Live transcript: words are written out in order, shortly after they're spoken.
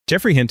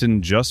Geoffrey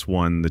Hinton just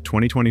won the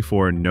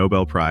 2024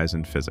 Nobel Prize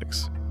in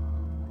Physics.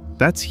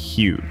 That's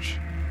huge.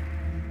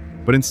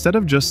 But instead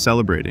of just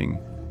celebrating,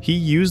 he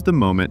used the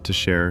moment to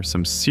share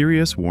some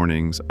serious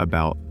warnings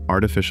about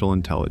artificial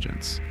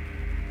intelligence.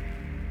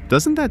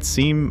 Doesn't that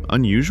seem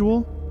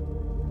unusual?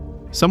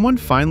 Someone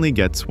finally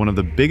gets one of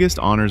the biggest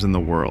honors in the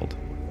world,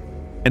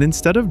 and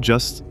instead of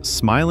just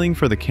smiling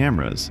for the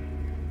cameras,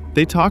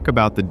 they talk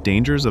about the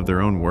dangers of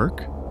their own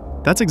work.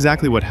 That's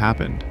exactly what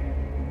happened.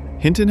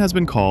 Hinton has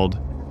been called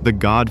the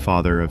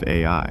Godfather of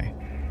AI.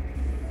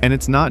 And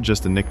it's not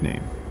just a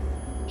nickname.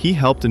 He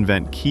helped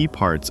invent key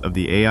parts of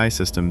the AI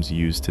systems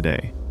used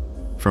today,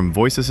 from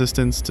voice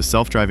assistants to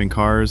self-driving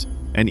cars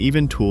and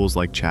even tools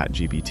like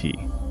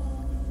ChatGPT.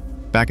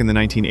 Back in the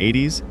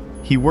 1980s,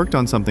 he worked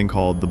on something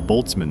called the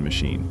Boltzmann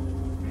machine,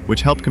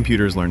 which helped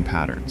computers learn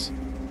patterns.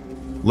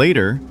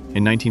 Later,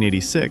 in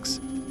 1986,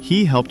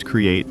 he helped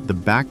create the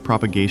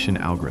backpropagation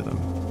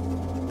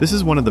algorithm. This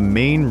is one of the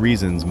main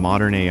reasons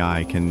modern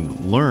AI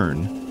can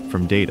learn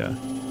from data.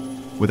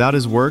 Without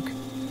his work,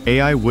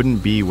 AI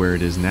wouldn't be where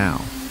it is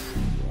now.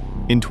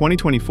 In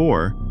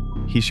 2024,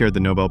 he shared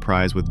the Nobel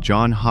Prize with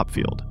John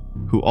Hopfield,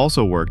 who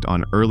also worked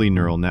on early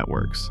neural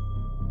networks.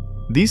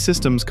 These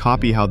systems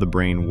copy how the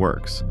brain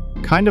works,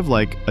 kind of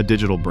like a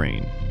digital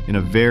brain, in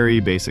a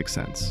very basic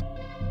sense.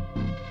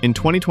 In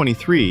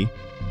 2023,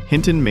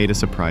 Hinton made a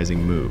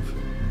surprising move.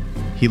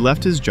 He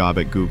left his job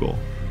at Google.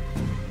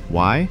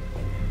 Why?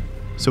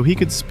 So he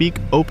could speak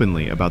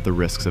openly about the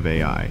risks of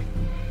AI.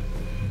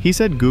 He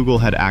said Google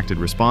had acted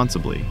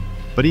responsibly,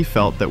 but he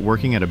felt that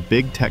working at a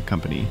big tech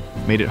company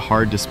made it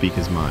hard to speak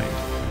his mind.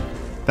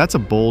 That's a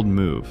bold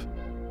move.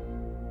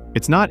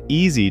 It's not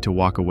easy to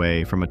walk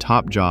away from a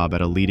top job at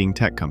a leading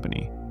tech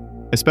company,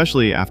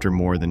 especially after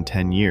more than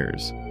 10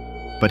 years.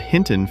 But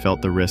Hinton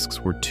felt the risks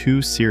were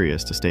too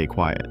serious to stay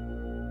quiet.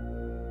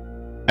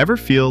 Ever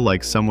feel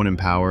like someone in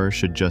power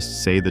should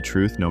just say the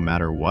truth no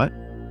matter what?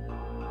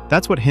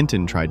 That's what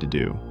Hinton tried to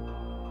do.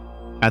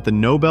 At the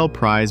Nobel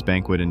Prize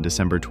banquet in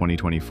December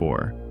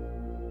 2024,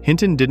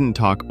 Hinton didn't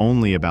talk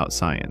only about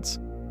science.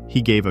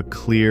 He gave a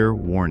clear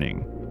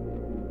warning.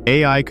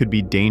 AI could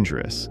be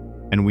dangerous,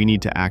 and we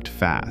need to act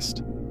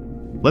fast.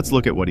 Let's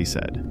look at what he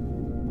said.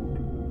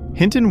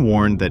 Hinton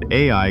warned that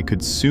AI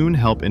could soon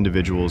help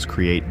individuals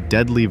create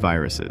deadly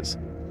viruses,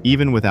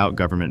 even without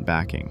government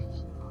backing.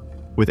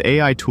 With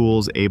AI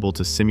tools able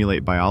to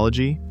simulate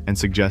biology and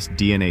suggest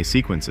DNA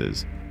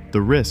sequences,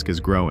 the risk is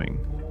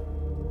growing.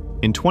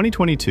 In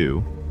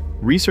 2022,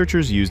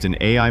 researchers used an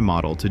AI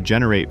model to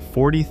generate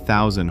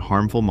 40,000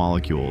 harmful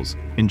molecules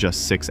in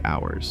just 6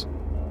 hours.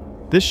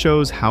 This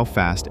shows how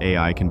fast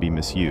AI can be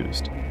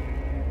misused.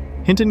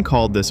 Hinton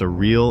called this a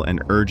real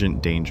and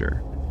urgent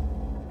danger.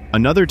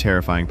 Another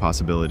terrifying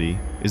possibility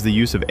is the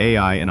use of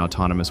AI in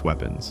autonomous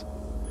weapons,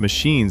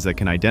 machines that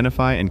can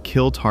identify and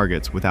kill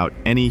targets without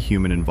any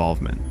human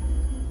involvement.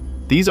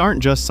 These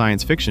aren't just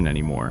science fiction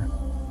anymore.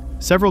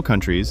 Several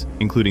countries,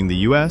 including the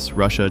US,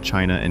 Russia,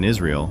 China, and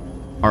Israel,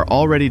 are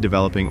already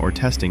developing or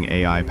testing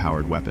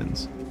AI-powered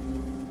weapons.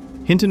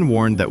 Hinton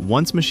warned that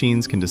once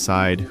machines can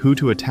decide who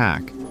to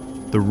attack,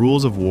 the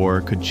rules of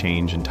war could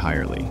change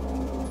entirely.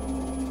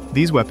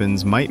 These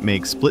weapons might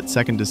make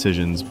split-second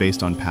decisions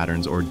based on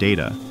patterns or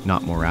data,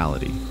 not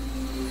morality.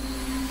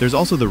 There's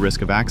also the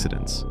risk of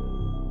accidents.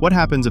 What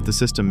happens if the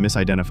system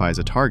misidentifies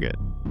a target?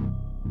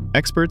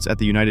 Experts at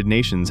the United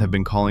Nations have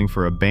been calling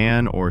for a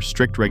ban or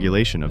strict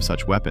regulation of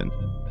such weapons.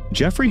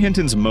 Geoffrey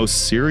Hinton's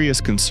most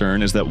serious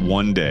concern is that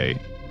one day,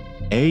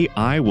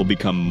 AI will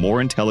become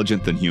more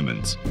intelligent than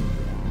humans.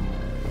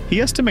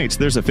 He estimates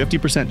there's a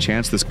 50%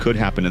 chance this could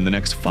happen in the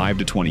next 5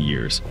 to 20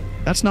 years.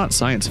 That's not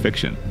science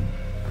fiction.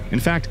 In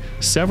fact,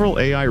 several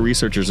AI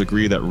researchers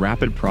agree that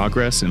rapid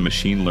progress in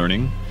machine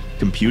learning,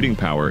 computing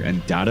power,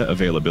 and data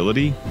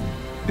availability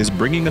is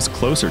bringing us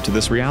closer to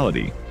this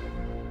reality.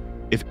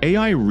 If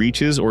AI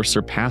reaches or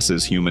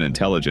surpasses human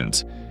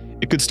intelligence,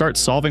 it could start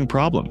solving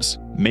problems,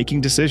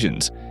 making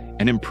decisions,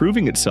 and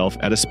improving itself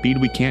at a speed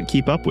we can't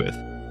keep up with.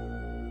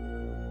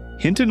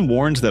 Hinton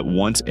warns that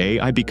once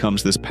AI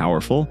becomes this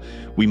powerful,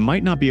 we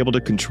might not be able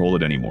to control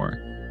it anymore.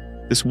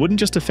 This wouldn't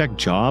just affect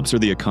jobs or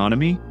the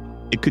economy,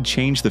 it could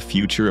change the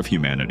future of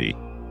humanity.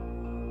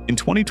 In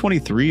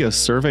 2023, a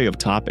survey of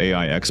top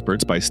AI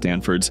experts by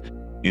Stanford's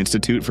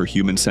Institute for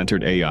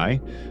Human-Centered AI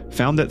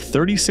found that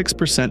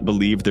 36%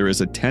 believe there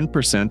is a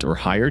 10% or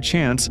higher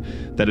chance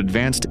that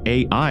advanced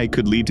AI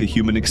could lead to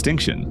human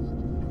extinction.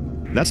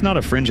 That's not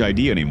a fringe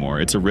idea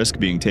anymore, it's a risk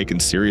being taken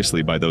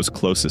seriously by those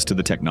closest to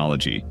the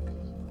technology.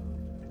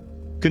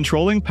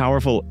 Controlling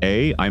powerful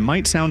AI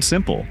might sound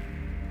simple.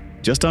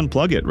 Just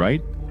unplug it,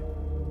 right?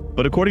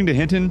 But according to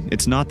Hinton,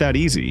 it's not that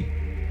easy.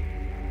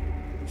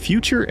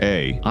 Future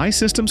AI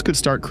systems could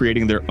start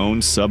creating their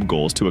own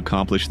sub-goals to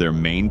accomplish their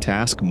main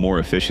task more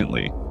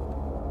efficiently.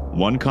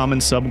 One common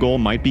sub-goal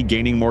might be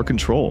gaining more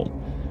control,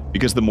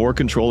 because the more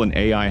control an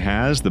AI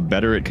has, the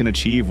better it can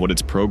achieve what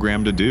it's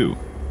programmed to do.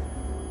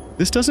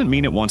 This doesn't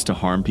mean it wants to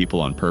harm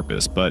people on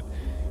purpose, but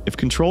if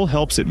control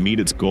helps it meet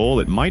its goal,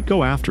 it might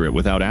go after it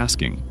without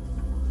asking.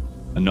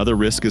 Another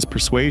risk is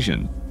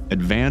persuasion.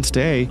 Advanced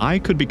AI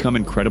could become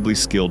incredibly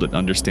skilled at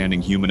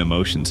understanding human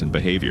emotions and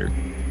behavior.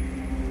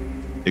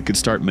 It could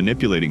start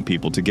manipulating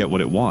people to get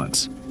what it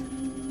wants,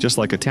 just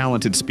like a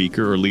talented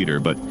speaker or leader,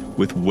 but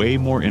with way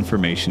more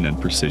information and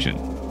precision.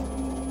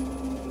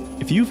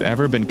 If you've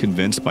ever been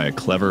convinced by a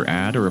clever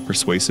ad or a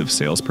persuasive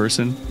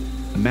salesperson,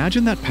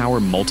 imagine that power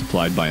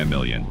multiplied by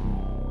 1,000,000.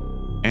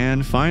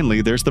 And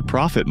finally, there's the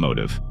profit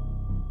motive.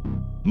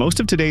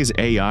 Most of today's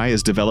AI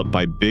is developed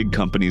by big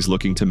companies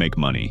looking to make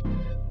money.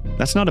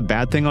 That's not a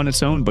bad thing on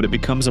its own, but it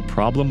becomes a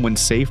problem when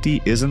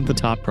safety isn't the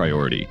top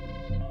priority.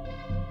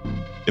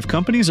 If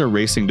companies are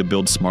racing to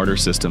build smarter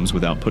systems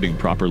without putting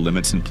proper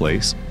limits in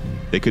place,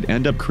 they could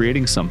end up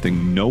creating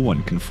something no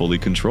one can fully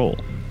control.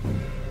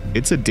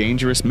 It's a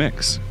dangerous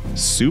mix.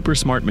 Super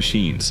smart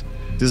machines,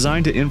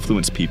 designed to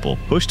influence people,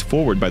 pushed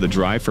forward by the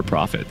drive for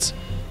profits.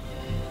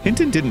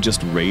 Hinton didn't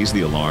just raise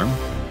the alarm,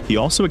 he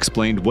also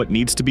explained what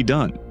needs to be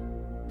done.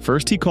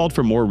 First, he called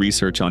for more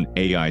research on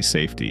AI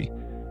safety.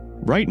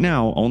 Right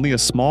now, only a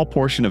small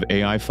portion of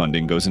AI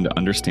funding goes into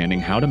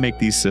understanding how to make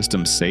these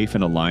systems safe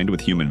and aligned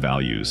with human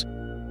values.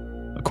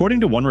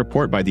 According to one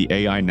report by the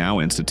AI Now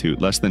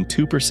Institute, less than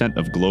 2%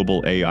 of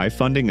global AI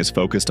funding is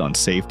focused on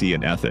safety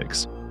and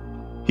ethics.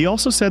 He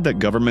also said that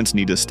governments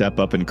need to step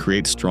up and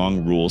create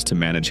strong rules to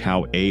manage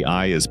how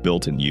AI is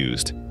built and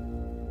used.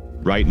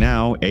 Right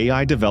now,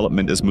 AI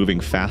development is moving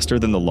faster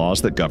than the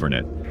laws that govern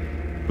it.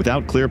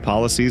 Without clear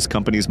policies,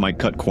 companies might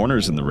cut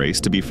corners in the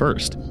race to be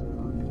first.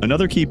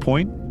 Another key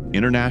point: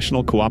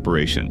 international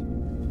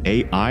cooperation.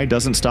 AI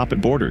doesn't stop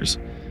at borders.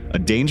 A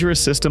dangerous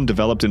system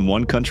developed in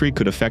one country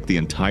could affect the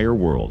entire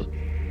world.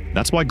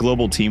 That's why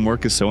global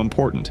teamwork is so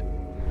important.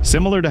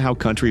 Similar to how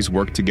countries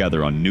work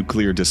together on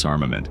nuclear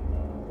disarmament.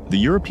 The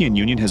European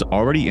Union has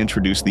already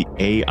introduced the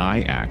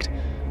AI Act,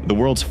 the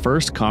world's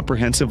first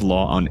comprehensive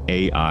law on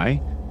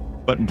AI,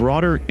 but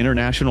broader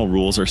international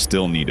rules are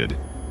still needed.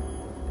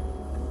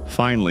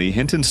 Finally,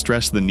 Hinton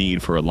stressed the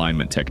need for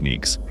alignment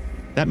techniques.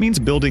 That means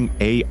building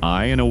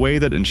AI in a way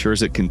that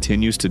ensures it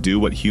continues to do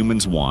what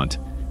humans want,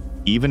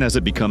 even as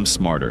it becomes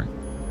smarter.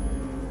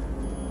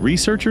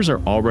 Researchers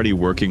are already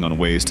working on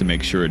ways to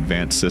make sure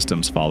advanced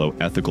systems follow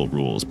ethical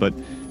rules, but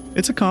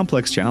it's a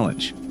complex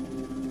challenge.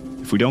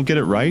 If we don't get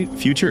it right,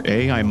 future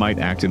AI might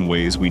act in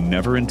ways we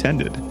never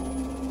intended.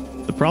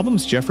 The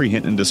problems Geoffrey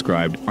Hinton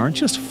described aren't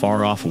just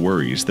far-off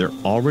worries, they're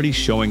already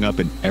showing up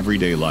in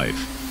everyday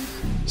life.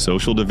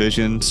 Social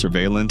division,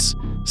 surveillance,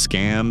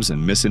 scams,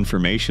 and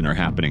misinformation are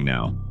happening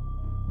now.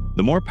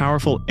 The more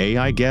powerful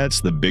AI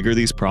gets, the bigger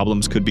these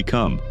problems could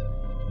become.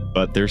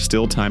 But there's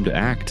still time to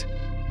act.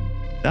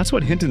 That's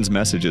what Hinton's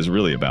message is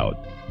really about.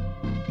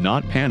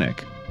 Not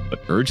panic,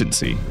 but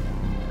urgency.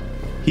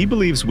 He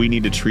believes we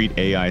need to treat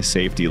AI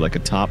safety like a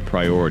top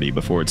priority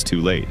before it's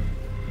too late.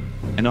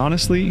 And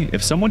honestly,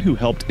 if someone who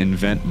helped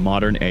invent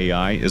modern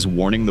AI is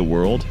warning the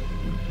world,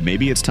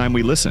 maybe it's time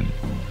we listen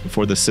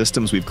before the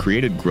systems we've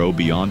created grow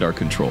beyond our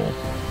control.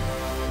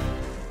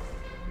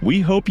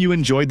 We hope you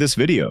enjoyed this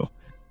video.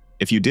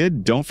 If you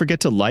did, don't forget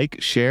to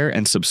like, share,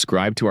 and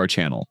subscribe to our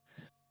channel.